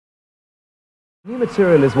New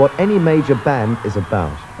material is what any major band is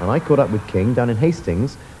about, and I caught up with King down in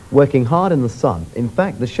Hastings, working hard in the sun. In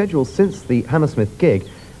fact, the schedule since the Hammersmith gig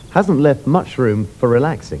hasn't left much room for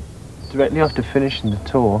relaxing. Directly after finishing the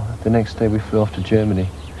tour, the next day we flew off to Germany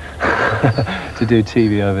to do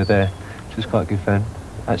TV over there, which was quite good fun.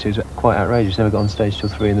 Actually, it was quite outrageous. Never got on stage till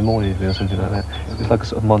 3 in the morning or something like that. It was like a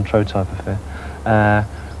sort of Montreux type affair.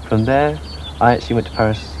 From there, I actually went to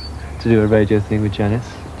Paris to do a radio thing with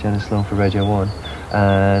Janice Long for Radio 1.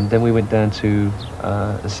 And then we went down to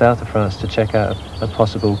the south of France to check out a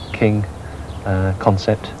possible King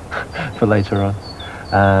concept for later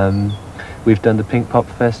on. We've done the Pink Pop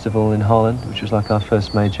Festival in Holland, which was like our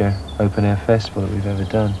first major open-air festival that we've ever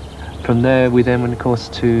done. From there, we then went, of course,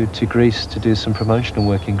 to Greece to do some promotional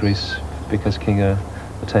work in Greece, because King are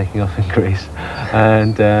taking off in Greece.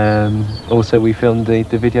 And also we filmed the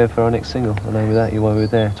video for our next single, Alone Without You, while we were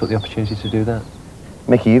there. Took the opportunity to do that.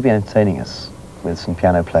 Mickey, you've been entertaining us with some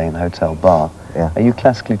piano playing in the hotel bar. Yeah. Are you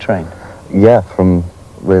classically trained? Yeah, from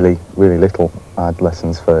really little. I had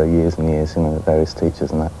lessons for years and years, you know, with various teachers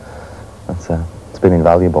and that. It's been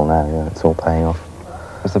invaluable now, you know, it's all paying off.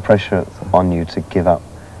 Was the pressure on you to give up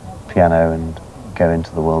piano and go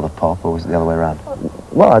into the world of pop, or was it the other way around?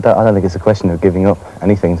 Well, I don't think it's a question of giving up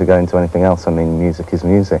anything to go into anything else. I mean, music is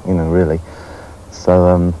music, you know, really.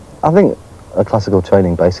 So I think a classical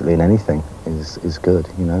training basically in anything is good,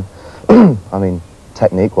 you know. I mean,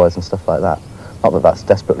 technique-wise and stuff like that. Not that that's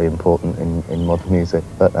desperately important in modern music,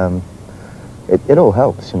 but it all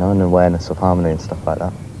helps, you know, an awareness of harmony and stuff like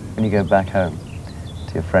that. When you go back home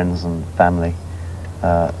to your friends and family,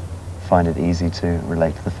 find it easy to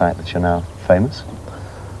relate to the fact that you're now famous?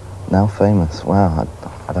 Now famous? Wow,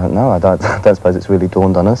 I don't know. I don't suppose it's really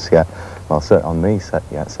dawned on us yet. Well, certainly on me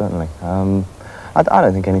yet, certainly. I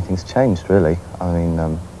don't think anything's changed, really. I mean,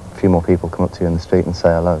 a few more people come up to you in the street and say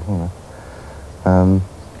hello, you know.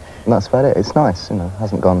 And that's about it. It's nice, you know. It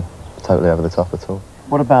hasn't gone totally over the top at all.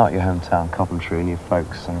 What about your hometown, Coventry, and your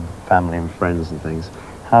folks and family and friends and things?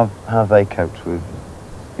 How have they coped with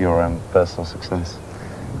your personal success?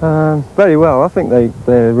 Very well. I think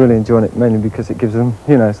they're really enjoying it, mainly because it gives them,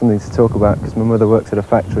 you know, something to talk about, because my mother works at a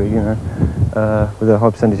factory, you know, with a high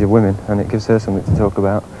percentage of women, and it gives her something to talk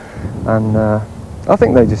about. And I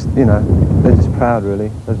think they just, you know, they're just proud,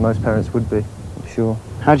 really, as most parents would be, I'm sure.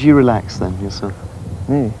 How do you relax then, yourself?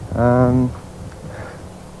 Me?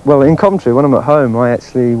 Well, in Coventry, when I'm at home, I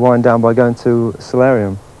actually wind down by going to a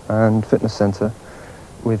solarium and fitness centre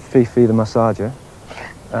with Fifi the massager.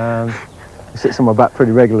 He sits on my back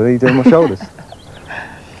pretty regularly doing my shoulders.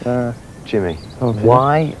 Jimmy,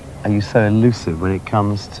 why are you so elusive when it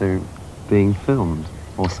comes to being filmed,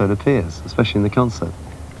 or so it appears, especially in the concert?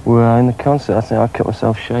 Well, in the concert, I think I kept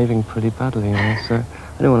myself shaving pretty badly, you know, so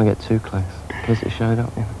I didn't want to get too close in case it showed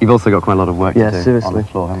up. You know. You've also got quite a lot of work to do seriously. on the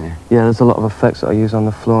floor, haven't you? Yeah, there's a lot of effects that I use on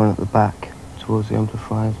the floor and at the back towards the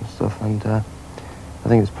amplifiers and stuff, and I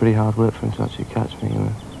think it's pretty hard work for him to actually catch me, you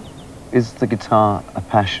know. Is the guitar a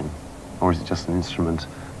passion, or is it just an instrument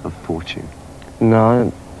of fortune?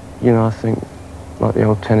 No, you know, I think like the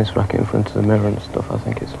old tennis racket in front of the mirror and stuff, I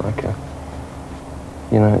think it's like a,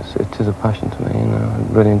 you know, it is a passion to me, you know.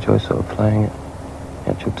 I really enjoy sort of playing it.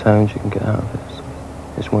 The actual tones you can get out of it, so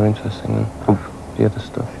it's more interesting than the other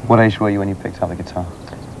stuff. What age were you when you picked up the guitar?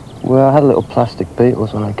 Well, I had a little plastic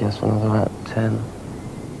Beatles when I guess when I was about 10.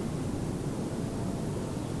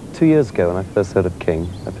 2 years ago, when I first heard of King,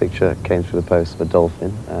 a picture came through the post of a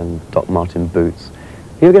dolphin and Doc Martin boots.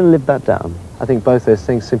 Are you going to live that down? I think both those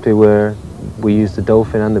things simply were, we used the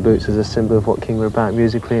dolphin and the boots as a symbol of what King were about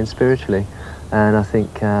musically and spiritually. And I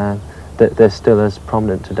think that they're still as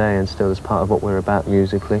prominent today and still as part of what we're about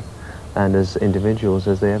musically and as individuals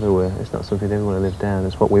as they ever were. It's not something they ever want to live down.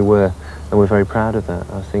 It's what we were, and we're very proud of that.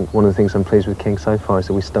 I think one of the things I'm pleased with King so far is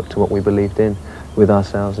that we stuck to what we believed in with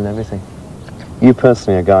ourselves and everything. You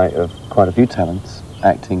personally are a guy of quite a few talents: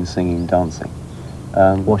 acting, singing, dancing.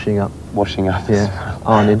 Washing up. Washing up. Yeah.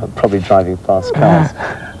 Ironing. Probably driving fast cars.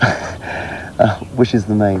 Which is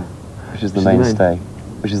the main? Which is the mainstay?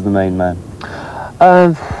 Which is the main man?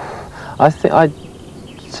 I think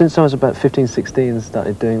since I was about 15, 16,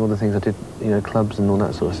 started doing all the things I did, you know, clubs and all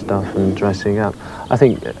that sort of stuff and dressing up. I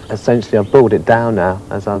think essentially I've brought it down now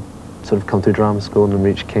as I've sort of come through drama school and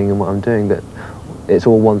reached King and what I'm doing, that it's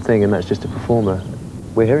all one thing, and that's just a performer.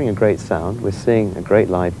 We're hearing a great sound, we're seeing a great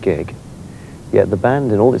live gig, yet the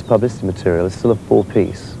band and all its publicity material is still a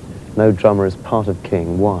four-piece. No drummer is part of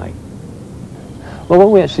King. Why? Well,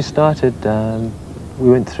 when we actually started, we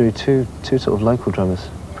went through two sort of local drummers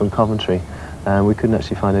from Coventry, and we couldn't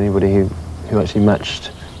actually find anybody who actually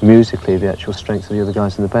matched musically the actual strength of the other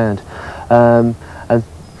guys in the band. And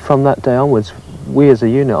from that day onwards, we as a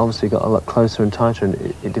unit obviously got a lot closer and tighter, and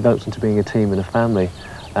it develops into being a team and a family.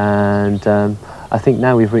 And I think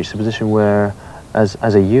now we've reached a position where, as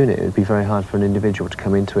a unit, it would be very hard for an individual to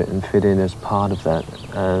come into it and fit in as part of that,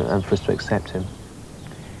 and for us to accept him.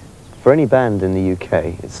 For any band in the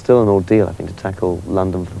UK, it's still an ordeal, I think, to tackle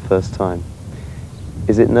London for the first time.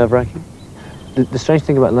 Is it nerve-wracking? The strange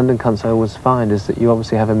thing about London concerts I always find is that you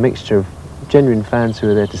obviously have a mixture of genuine fans who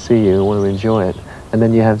are there to see you and want to enjoy it, and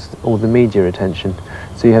then you have all the media attention.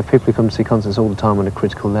 So you have people who come to see concerts all the time on a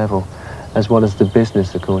critical level, as well as the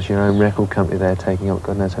business, of course, your own record company there taking up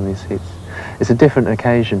God knows how many seats. It's a different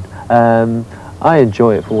occasion. I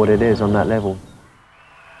enjoy it for what it is on that level.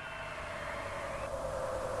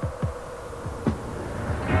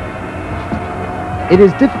 It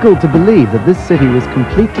is difficult to believe that this city was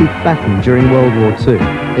completely flattened during World War II.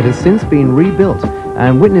 It has since been rebuilt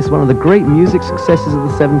and witnessed one of the great music successes of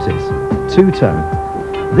the 70s,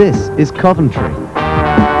 two-tone. This is Coventry.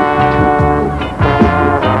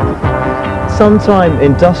 Sometime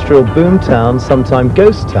industrial boomtown, sometime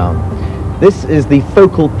ghost town. This is the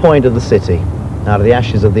focal point of the city. Out of the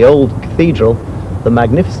ashes of the old cathedral, the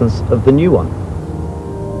magnificence of the new one.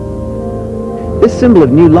 This symbol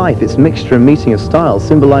of new life, its mixture and meeting of styles,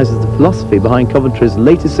 symbolises the philosophy behind Coventry's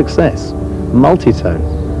latest success, multi-tone,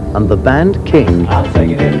 and the band King.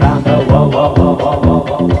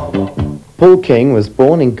 Paul King was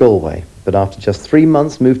born in Galway, but after just 3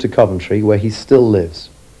 months moved to Coventry, where he still lives.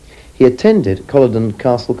 He attended Culloden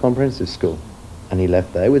Castle Comprehensive School, and he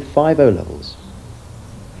left there with 5 O-levels.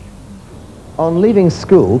 On leaving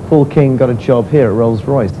school, Paul King got a job here at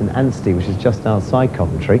Rolls-Royce in Anstey, which is just outside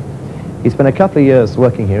Coventry. He spent a couple of years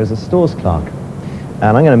working here as a stores clerk. And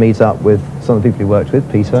I'm going to meet up with some of the people he worked with,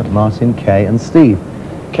 Peter, Martin, Kay and Steve.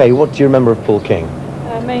 Kay, what do you remember of Paul King?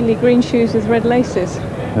 Mainly green shoes with red laces.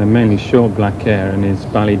 Mainly short black hair and his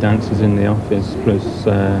ballet dances in the office, plus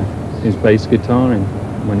his bass guitaring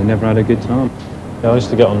when he never had a guitar. Yeah, I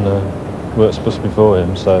used to get on the works bus before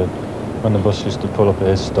him, so when the bus used to pull up at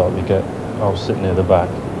his stop, I was sitting near the back,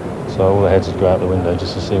 so all the heads would go out the window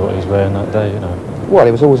just to see what he was wearing that day, you know. Well,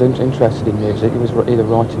 he was always interested in music. He was either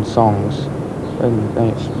writing songs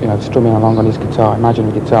and strumming along on his guitar,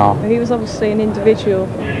 imaginary guitar. He was obviously an individual.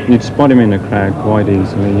 You'd spot him in a crowd quite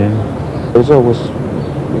easily, yeah. He was always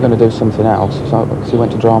going to do something else, so he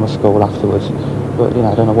went to drama school afterwards. But,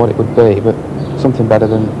 I don't know what it would be, but something better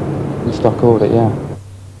than stock order, yeah.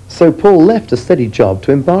 So Paul left a steady job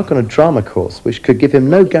to embark on a drama course which could give him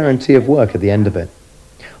no guarantee of work at the end of it.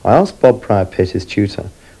 I asked Bob Pryor-Pitt, his tutor,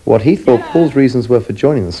 what he thought Paul's reasons were for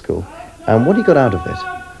joining the school and what he got out of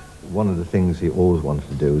it. One of the things he always wanted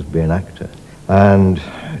to do was be an actor. And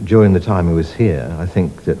during the time he was here, I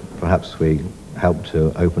think that perhaps we helped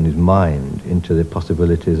to open his mind into the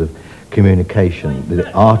possibilities of communication,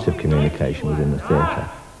 the art of communication within the theatre.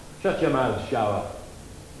 Shut your mouth, shower.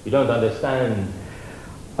 You don't understand.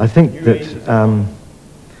 I think that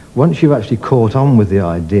once you've actually caught on with the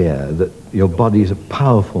idea that your body is a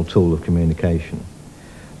powerful tool of communication,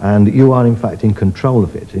 and you are in fact in control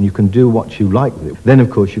of it, and you can do what you like with it, then of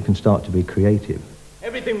course you can start to be creative.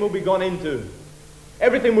 Everything will be gone into.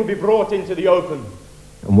 Everything will be brought into the open.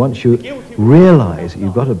 And once you realise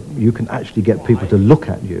you can actually get people to look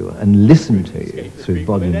at you and listen to you through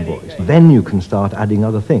body and voice, then you can start adding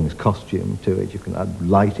other things, costume to it, you can add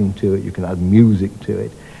lighting to it, you can add music to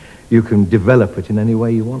it, you can develop it in any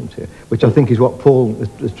way you want to, which I think is what Paul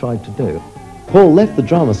has tried to do. Paul left the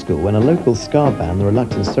drama school when a local ska band, the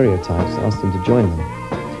Reluctant Stereotypes, asked him to join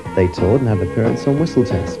them. They toured and had an appearance on Whistle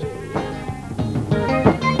Test.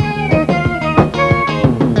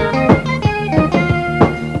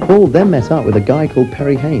 Paul then met up with a guy called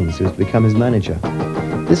Perry Haynes, who was to become his manager.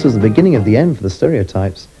 This was the beginning of the end for the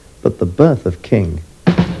Stereotypes, but the birth of King.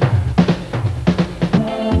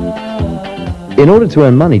 In order to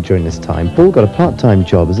earn money during this time, Paul got a part-time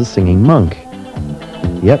job as a singing monk.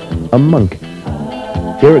 Yep, a monk.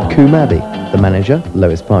 Here at Coombe Abbey, the manager,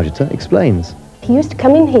 Lois Pargeter, explains. He used to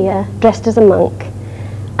come in here dressed as a monk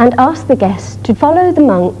and ask the guests to follow the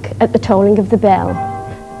monk at the tolling of the bell.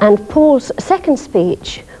 And Paul's second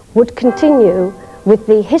speech would continue with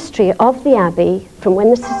the history of the abbey from when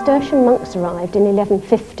the Cistercian monks arrived in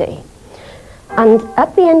 1150. And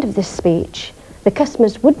at the end of this speech, the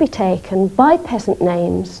customers would be taken by peasant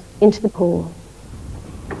names into the pool.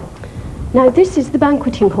 Now this is the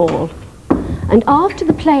banqueting hall, and after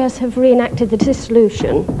the players have reenacted the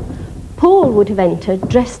dissolution, Paul would have entered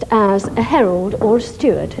dressed as a herald or a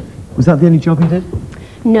steward. Was that the only job he did?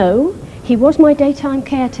 No, he was my daytime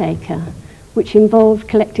caretaker, which involved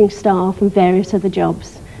collecting staff and various other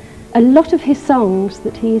jobs. A lot of his songs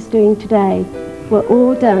that he is doing today were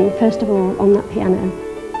all done, first of all, on that piano.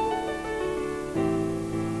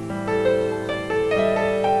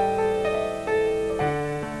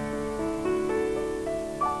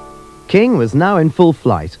 King was now in full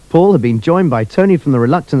flight. Paul had been joined by Tony from the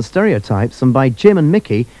Reluctant Stereotypes and by Jim and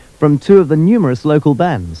Mickey from two of the numerous local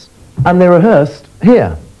bands. And they rehearsed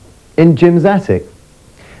here, in Jim's attic.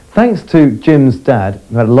 Thanks to Jim's dad,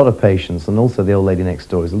 who had a lot of patience, and also the old lady next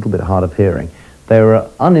door, who's a little bit hard of hearing, they were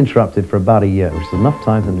uninterrupted for about a year, which is enough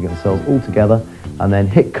time for them to get themselves all together and then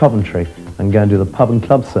hit Coventry and go and do the pub and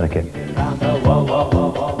club circuit.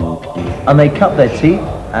 And they cut their teeth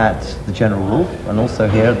at the General Wolf and also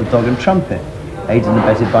here at the Dog and Trumpet, aided and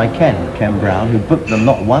abetted by Ken Brown, who booked them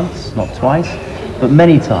not once, not twice, but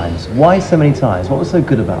many times. Why so many times? What was so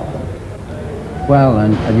good about them? Well,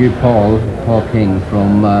 and I knew Paul King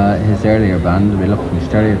from his earlier band, the Reluctant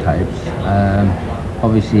Stereotypes.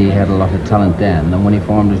 Obviously he had a lot of talent then, and when he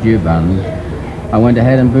formed his new band, I went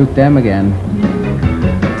ahead and booked them again.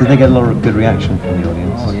 Did they get a lot of good reaction from the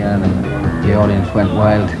audience? Oh yeah, the audience went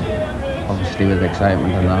wild, obviously with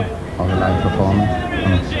excitement and that, of the live performance.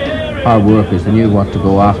 And our workers, they knew what to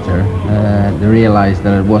go after. They realised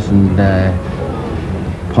that it wasn't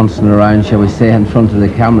pouncing around, shall we say, in front of the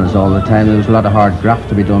cameras all the time. There was a lot of hard graft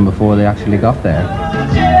to be done before they actually got there.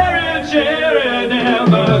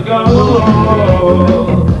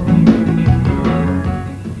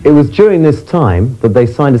 It was during this time that they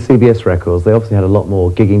signed to CBS Records. They obviously had a lot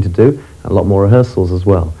more gigging to do and a lot more rehearsals as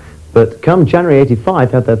well. But come January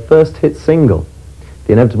 '85, had their first hit single.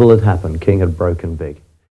 The inevitable had happened. King had broken big.